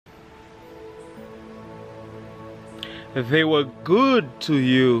They were good to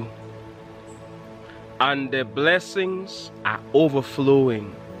you, and their blessings are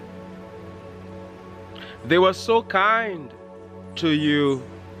overflowing. They were so kind to you.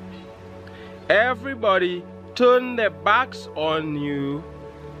 Everybody turned their backs on you,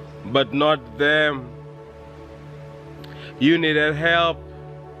 but not them. You needed help.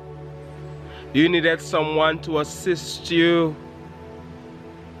 You needed someone to assist you.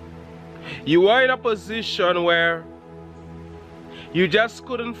 You were in a position where you just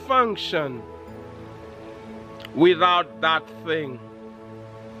couldn't function without that thing.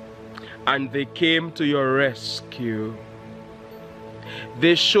 And they came to your rescue.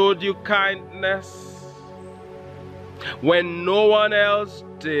 They showed you kindness when no one else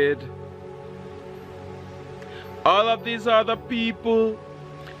did. All of these other people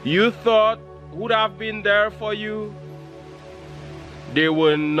you thought would have been there for you, they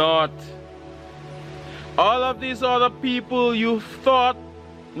were not. All of these other people you thought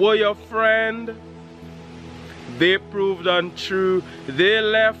were your friend, they proved untrue. They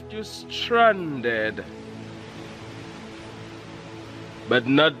left you stranded. But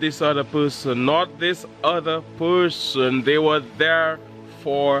not this other person, not this other person. They were there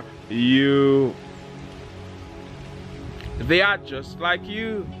for you. They are just like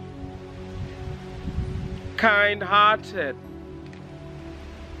you. Kind-hearted,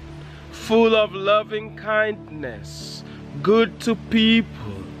 full of loving kindness, good to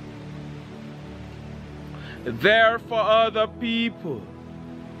people, there for other people,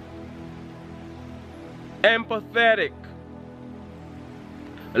 empathetic,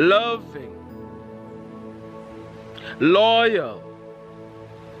 loving, loyal.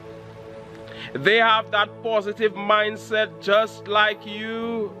 They have that positive mindset just like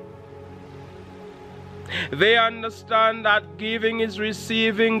you. They understand that giving is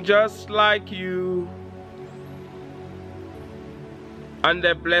receiving just like you. And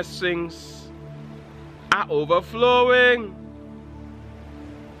their blessings are overflowing.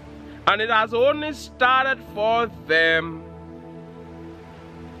 And it has only started for them.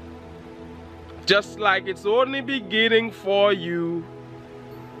 Just like it's only beginning for you.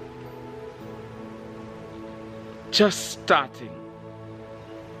 Just starting.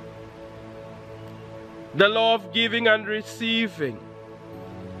 The law of giving and receiving.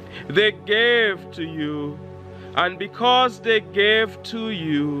 They gave to you, and because they gave to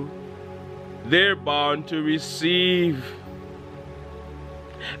you, they're bound to receive.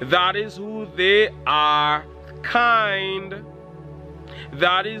 That is who they are, kind.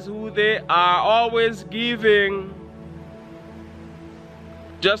 That is who they are, always giving.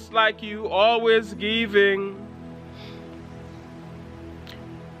 Just like you, always giving.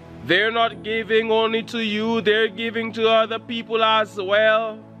 They're not giving only to you, they're giving to other people as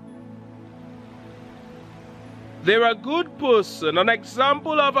well. They're a good person, an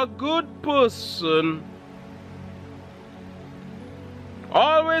example of a good person.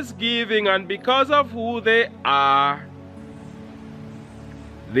 Always giving, and because of who they are,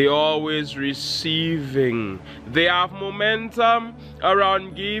 they're always receiving. They have momentum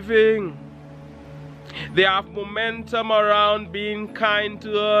around giving. They have momentum around being kind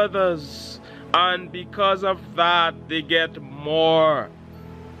to others, and because of that, they get more.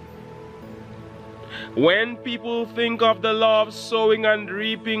 When people think of the law of sowing and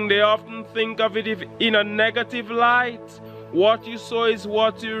reaping, they often think of it in a negative light. What you sow is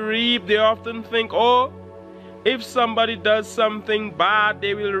what you reap. They often think, oh, if somebody does something bad,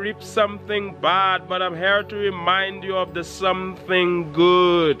 they will reap something bad. But I'm here to remind you of the something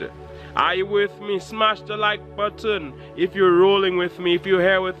good. Are you with me? Smash the like button if you're rolling with me, if you're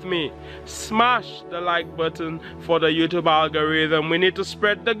here with me. Smash the like button for the YouTube algorithm. We need to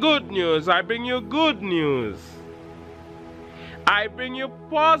spread the good news. I bring you good news. I bring you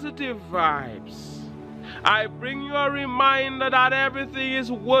positive vibes. I bring you a reminder that everything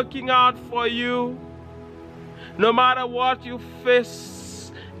is working out for you. No matter what you face,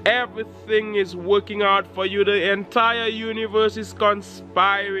 everything is working out for you. The entire universe is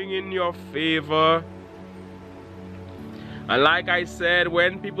conspiring in your favor. And like I said,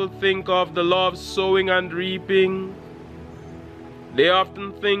 when people think of the law of sowing and reaping, they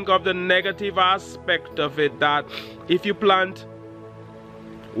often think of the negative aspect of it, that if you plant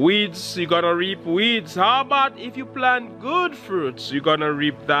weeds, you're gonna reap weeds. How about if you plant good fruits, you're gonna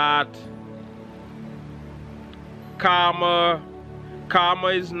reap that? Karma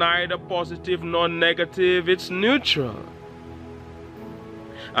is neither positive nor negative, it's neutral.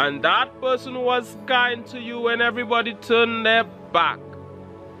 And that person who was kind to you when everybody turned their back,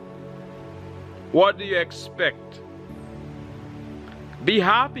 what do you expect? Be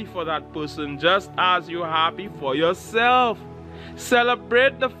happy for that person just as you're happy for yourself.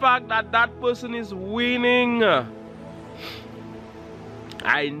 Celebrate the fact that that person is winning.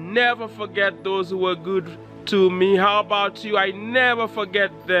 I never forget those who were good to me. How about you? I never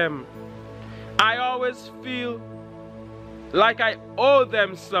forget them. I always feel like I owe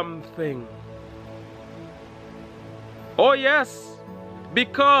them something. Oh yes,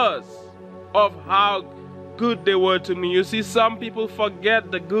 because of how good they were to me. You see, some people forget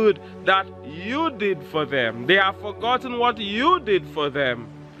the good that you did for them. They have forgotten what you did for them.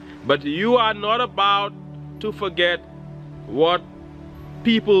 But you are not about to forget what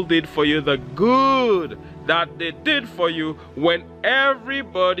people did for you, the good that they did for you when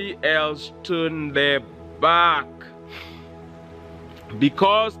everybody else turned their back.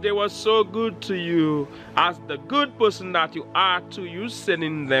 Because they were so good to you, as the good person that you are to, you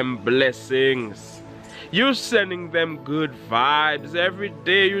sending them blessings. You're sending them good vibes every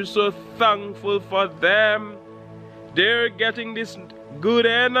day. You're so thankful for them. They're getting this good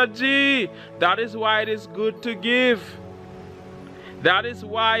energy. That is why it is good to give. That is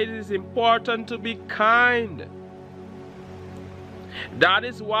why it is important to be kind. That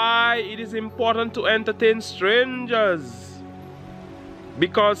is why it is important to entertain strangers.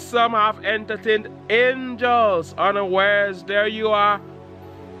 Because some have entertained angels unawares. There you are,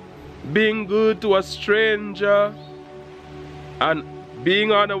 being good to a stranger and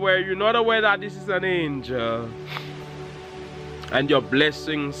being unaware. You're not aware that this is an angel. And your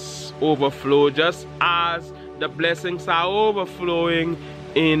blessings overflow just as the blessings are overflowing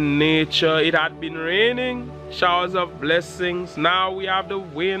in nature. It had been raining, showers of blessings. Now we have the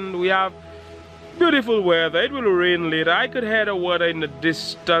wind, we have beautiful weather. It will rain later. I could hear the water in the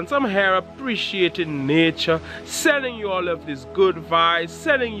distance. I'm here appreciating nature, sending you all of these good vibes,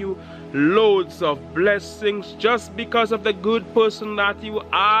 sending you loads of blessings just because of the good person that you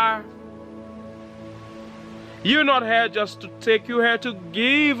are. You're not here just to take, you're here to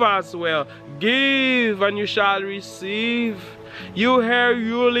give as well. Give and you shall receive. You're here,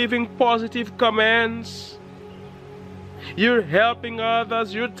 you're leaving positive comments. You're helping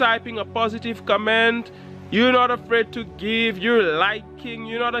others, you're typing a positive comment. You're not afraid to give, you're liking,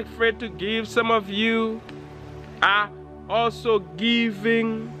 you're not afraid to give. Some of you are also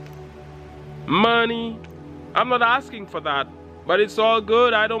giving money. I'm not asking for that, but it's all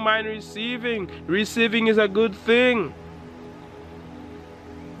good. I don't mind receiving. Receiving is a good thing.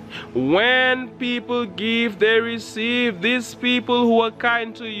 When people give, they receive. These people who are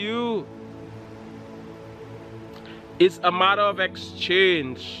kind to you, it's a matter of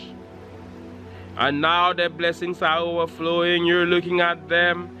exchange. And now their blessings are overflowing. You're looking at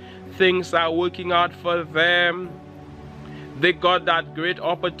them. Things are working out for them. They got that great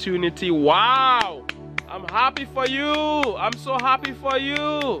opportunity. Wow! I'm happy for you. I'm so happy for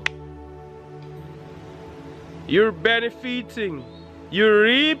you. You're benefiting. You're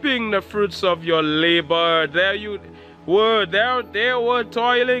reaping the fruits of your labor. There you were. They were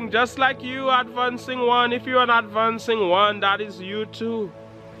toiling just like you, advancing one. If you're an advancing one, that is you too.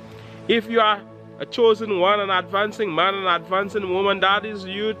 If you are a chosen one, an advancing man, an advancing woman, that is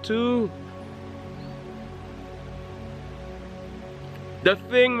you too. The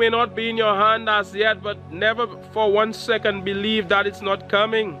thing may not be in your hand as yet, but never for 1 second believe that it's not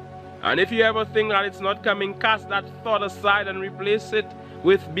coming. And if you ever think that it's not coming, cast that thought aside and replace it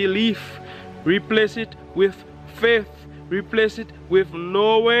with belief. Replace it with faith. Replace it with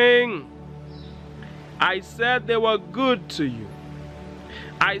knowing. I said they were good to you.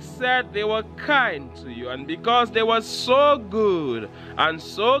 I said they were kind to you. And because they were so good and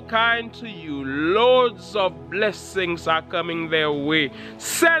so kind to you, loads of blessings are coming their way.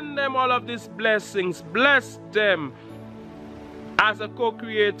 Send them all of these blessings. Bless them as a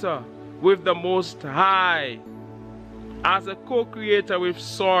co-creator with the Most High, as a co-creator with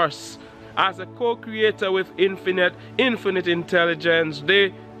Source, as a co-creator with infinite intelligence.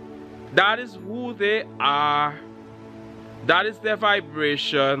 That is who they are. That is their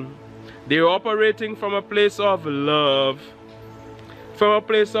vibration. They're operating from a place of love, from a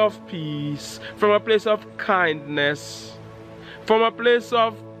place of peace, from a place of kindness, from a place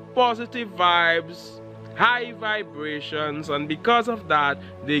of positive vibes, high vibrations, and because of that,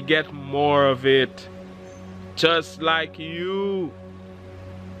 they get more of it. Just like you.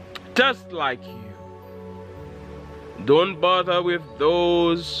 Just like you. Don't bother with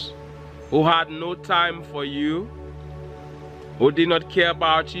those who had no time for you, who did not care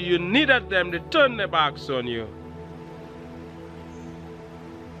about you. You needed them to turn their backs on you.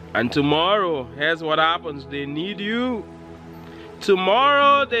 And tomorrow, here's what happens. They need you.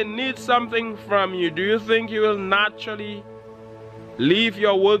 Tomorrow, they need something from you. Do you think you will naturally leave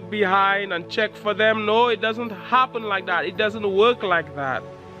your work behind and check for them. No, it doesn't happen like that. It doesn't work like that.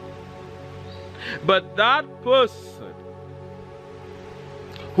 But that person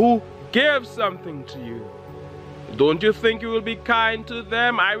who gave something to you, don't you think you will be kind to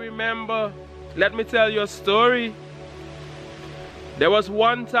them? I remember, let me tell you a story. There was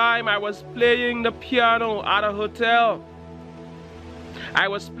one time I was playing the piano at a hotel. I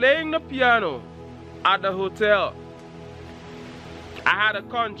was playing the piano at the hotel. I had a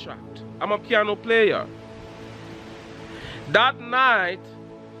contract. I'm a piano player. That night,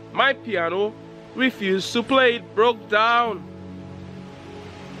 my piano refused to play. It broke down.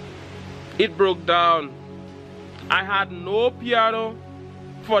 It broke down. I had no piano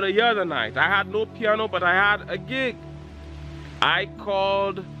for the other night. I had no piano, but I had a gig. I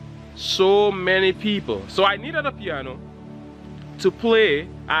called so many people. So I needed a piano to play.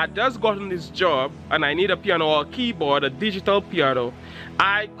 I had just gotten this job and I need a piano or a keyboard, a digital piano.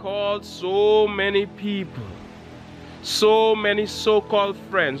 I called so many people, so many so-called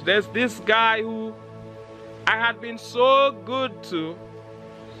friends. There's this guy who I had been so good to,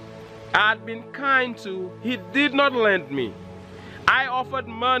 I had been kind to. He did not lend me. I offered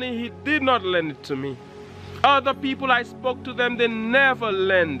money, he did not lend it to me. Other people, I spoke to them, they never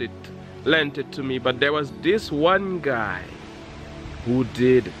lent it to me. But there was this one guy who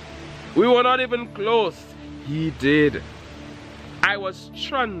did. We were not even close. He did. I was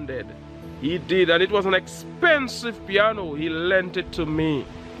stranded. He did, and it was an expensive piano. He lent it to me.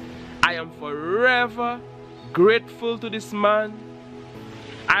 I am forever grateful to this man.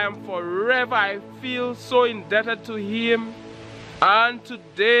 I am forever, I feel so indebted to him. And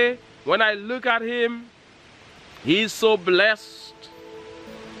today, when I look at him, he's so blessed.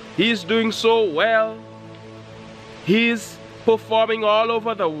 He's doing so well. He's performing all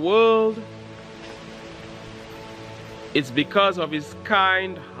over the world. It's because of his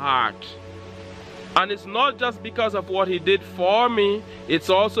kind heart. And it's not just because of what he did for me, it's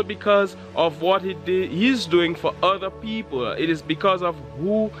also because of what he's doing for other people. It is because of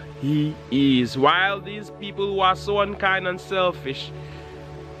who he is. While these people who are so unkind and selfish,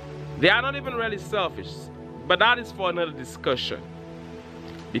 they are not even really selfish, but that is for another discussion.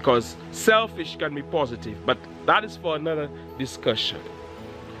 Because selfish can be positive, but that is for another discussion.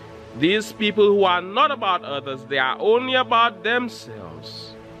 These people who are not about others, they are only about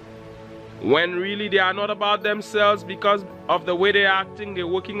themselves. When really they are not about themselves because of the way they are acting, they're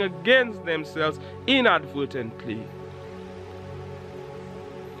working against themselves inadvertently.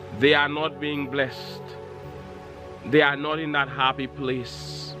 They are not being blessed. They are not in that happy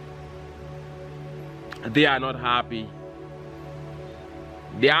place. They are not happy.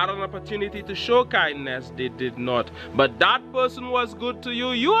 They had an opportunity to show kindness, they did not. But that person was good to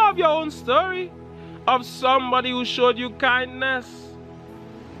you. You have your own story of somebody who showed you kindness.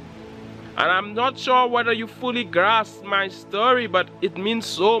 And I'm not sure whether you fully grasp my story, but it means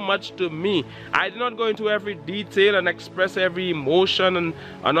so much to me. I did not go into every detail and express every emotion and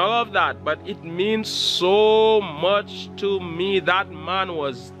all of that, but it means so much to me. That man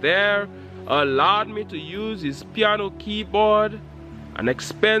was there, allowed me to use his piano keyboard, an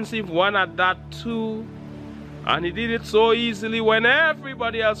expensive one at that too, and he did it so easily when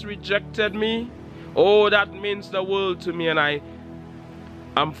everybody else rejected me. Oh, that means the world to me, and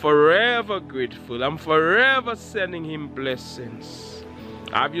I'm forever grateful. I'm forever sending him blessings.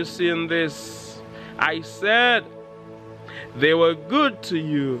 Have you seen this? I said they were good to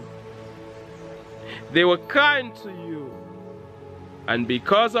you. They were kind to you. And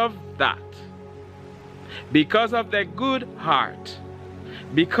because of that, because of their good heart,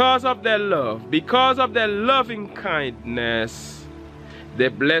 because of their love, because of their loving kindness, their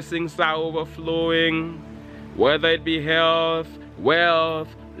blessings are overflowing, whether it be health, wealth,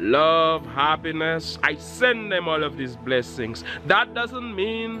 love, happiness. I send them all of these blessings. That doesn't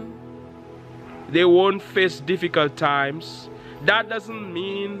mean they won't face difficult times. That doesn't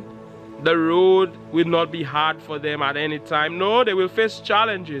mean the road will not be hard for them at any time. No, they will face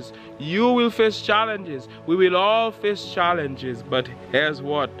challenges. You will face challenges. We will all face challenges. But here's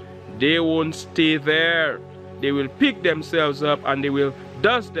what, they won't stay there. They will pick themselves up and they will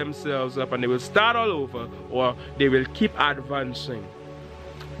dust themselves up and they will start all over, or they will keep advancing.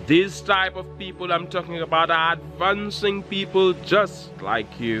 These type of people I'm talking about are advancing people just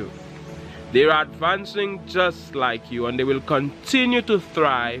like you. They're advancing just like you, and they will continue to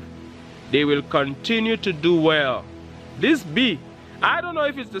thrive. They will continue to do well. This bee, I don't know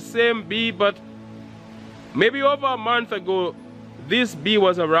if it's the same bee, but maybe over a month ago, this bee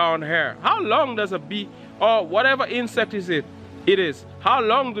was around here. How long does a bee, or whatever insect is it is, how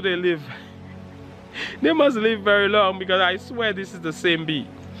long do they live? They must live very long, because I swear this is the same bee.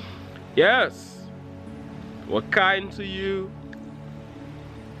 Yes. We're kind to you.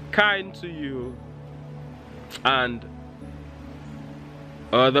 Kind to you. And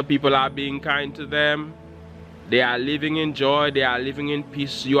other people are being kind to them. They are living in joy. They are living in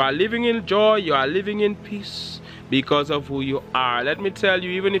peace. You are living in joy. You are living in peace because of who you are. Let me tell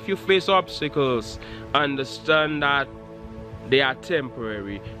you, even if you face obstacles, understand that they are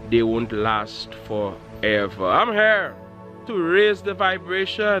temporary. They won't last forever. I'm here to raise the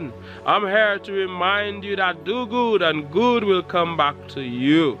vibration. I'm here to remind you that do good and good will come back to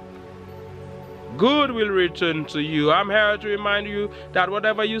you. Good will return to you. I'm here to remind you that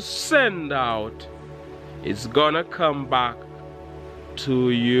whatever you send out, it's gonna come back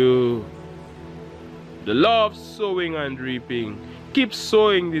to you. The law of sowing and reaping. Keep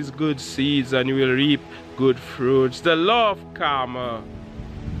sowing these good seeds and you will reap good fruits. The law of karma.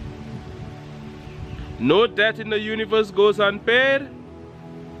 No debt in the universe goes unpaid.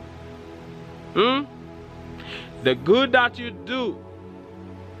 The good that you do,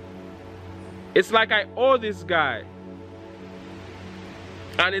 it's like I owe this guy.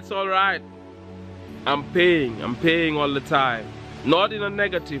 And it's alright. I'm paying all the time. Not in a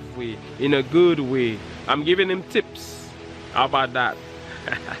negative way, in a good way. I'm giving him tips. How about that?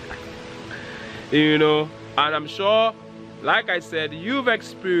 You know, and I'm sure, like I said, you've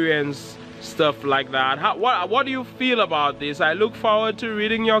experienced stuff like that. What do you feel about this? I look forward to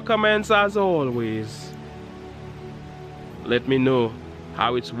reading your comments as always. Let me know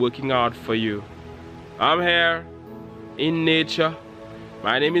how it's working out for you. I'm here in nature.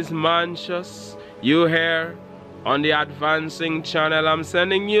 My name is Manchus. You here on the Advancing channel. I'm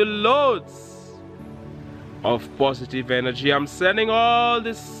sending you loads of positive energy. I'm sending all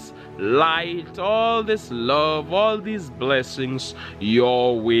this light, all this love, all these blessings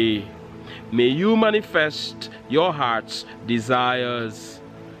your way. May you manifest your heart's desires.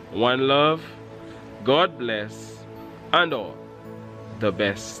 One love, God bless, and all the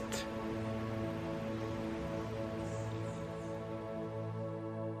best.